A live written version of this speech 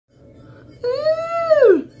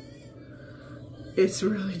It's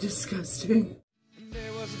really disgusting.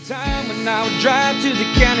 There was a time when I would drive to the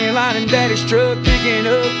county line in Daddy's truck, picking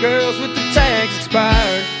up girls with the tags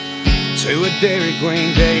expired. To a Dairy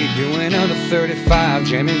Queen day, doing under 35,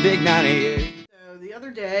 jamming Big 98. So the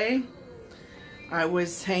other day, I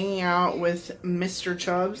was hanging out with Mr.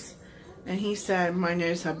 Chubbs, and he said my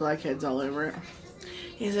nose had blackheads all over it.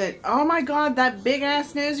 He said, "Oh my God, that big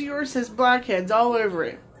ass nose of yours has blackheads all over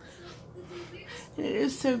it." And it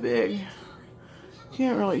is so big.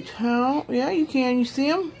 Can't really tell. Yeah, you can. You see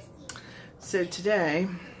them? So today,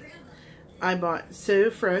 I bought So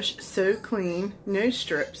Fresh, So Clean nose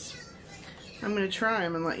strips. I'm going to try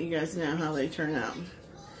them and let you guys know how they turn out.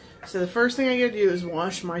 So the first thing I got to do is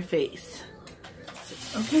wash my face.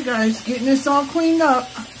 Okay guys, getting this all cleaned up.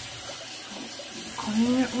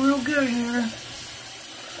 Clean it real good here.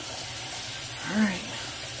 Alright,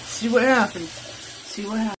 see what happens. See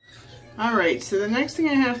what happens. Alright, so the next thing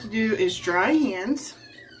I have to do is dry hands.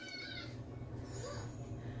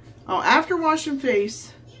 Oh, after washing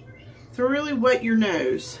face, thoroughly wet your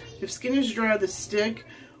nose. If skin is dry, the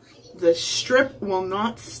strip will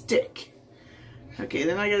not stick. Okay,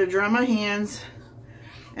 then I gotta dry my hands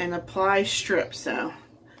and apply strip. So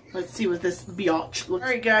let's see what this biatch looks like.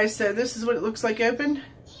 Alright guys, so this is what it looks like open.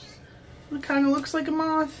 It kind of looks like a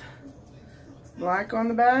moth. Black on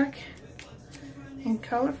the back and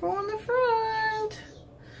colorful on the front.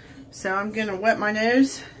 So I'm gonna wet my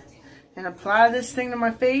nose and apply this thing to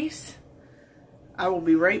my face. I will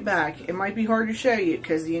be right back. It might be hard to show you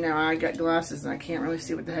because, you know, I got glasses and I can't really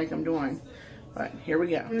see what the heck I'm doing. But here we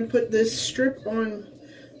go. I'm going to put this strip on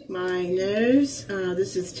my nose.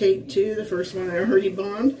 This is take 2, the first one I already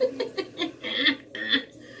bombed.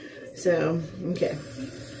 So, okay.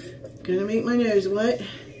 Gonna make my nose wet.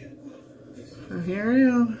 So here I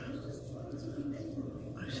am.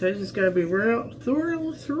 So it's got to be real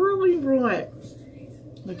thoroughly wet.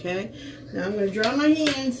 Okay, now I'm going to dry my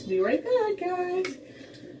hands. Be right back, guys.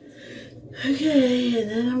 Okay,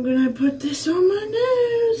 and then I'm going to put this on my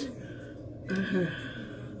nose.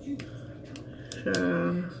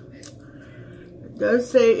 So, it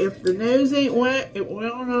does say if the nose ain't wet, it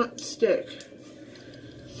will not stick.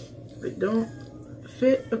 But don't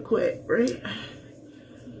fit or quit, right?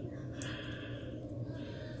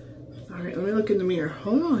 Alright, let me look in the mirror.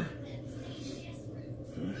 Hold on.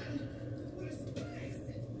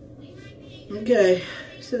 Okay,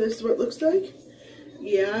 so this is what it looks like.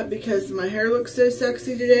 Yeah, because my hair looks so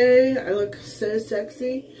sexy today. I look so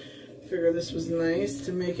sexy. Figure this was nice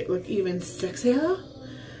to make it look even sexier.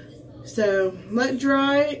 So, let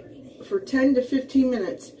dry for 10 to 15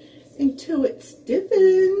 minutes until it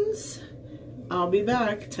stiffens. I'll be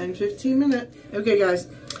back 10-15 minutes. Okay guys,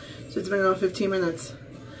 so it's been about 15 minutes.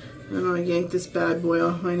 I'm going to yank this bad boy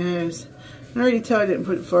off my nose. I already tell I didn't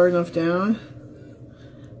put it far enough down.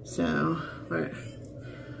 So, right.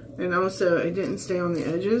 And also, it didn't stay on the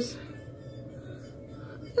edges.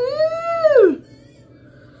 Ooh!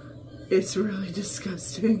 It's really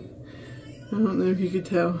disgusting. I don't know if you could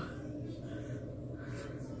tell.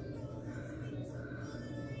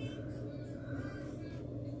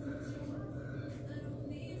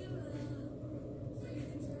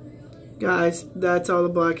 Guys, that's all the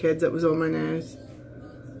blackheads that was on my nose.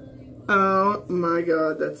 Oh my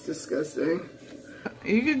God, that's disgusting.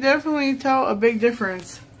 You can definitely tell a big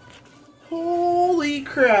difference. Holy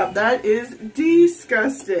crap, that is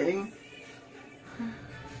disgusting.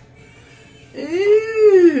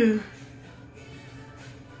 Ew.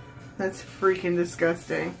 That's freaking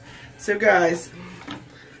disgusting. So guys,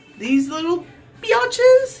 these little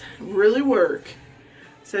biatches really work.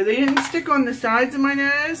 So they didn't stick on the sides of my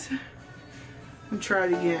nose. Let me try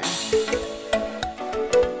it again.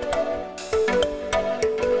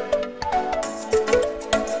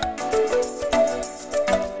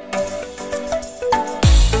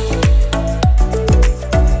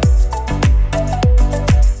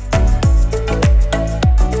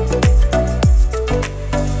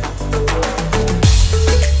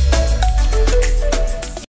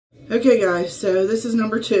 Okay guys, so this is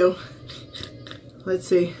number 2. Let's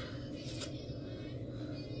see.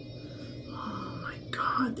 Oh my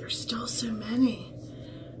God, there's still so many.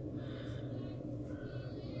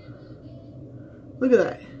 Look at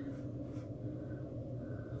that.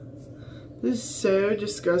 This is so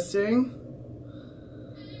disgusting.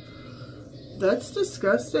 That's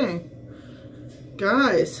disgusting.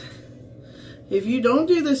 Guys, if you don't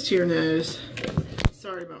do this to your nose,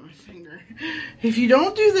 sorry about my finger. If you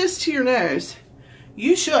don't do this to your nose,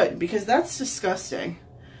 you should, because that's disgusting.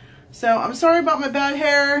 So I'm sorry about my bad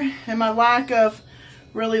hair and my lack of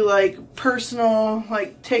really like personal,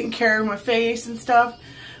 like taking care of my face and stuff.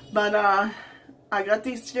 But I got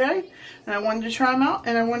these today, and I wanted to try them out,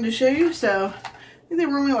 and I wanted to show you. So I think they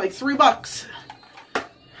were only like $3,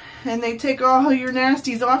 and they take all your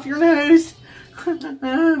nasties off your nose.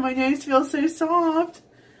 My nose feels so soft.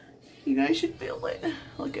 You guys should feel it.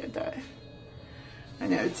 Look at that. I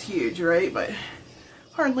know it's huge, right? But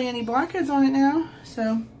hardly any blackheads on it now.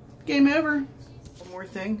 So game over. One more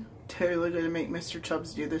thing. Totally gonna make Mr.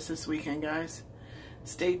 Chubbs do this weekend, guys.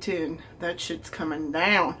 Stay tuned. That shit's coming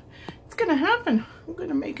down. It's gonna happen. I'm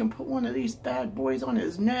gonna make him put one of these bad boys on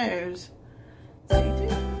his nose. Stay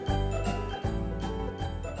tuned.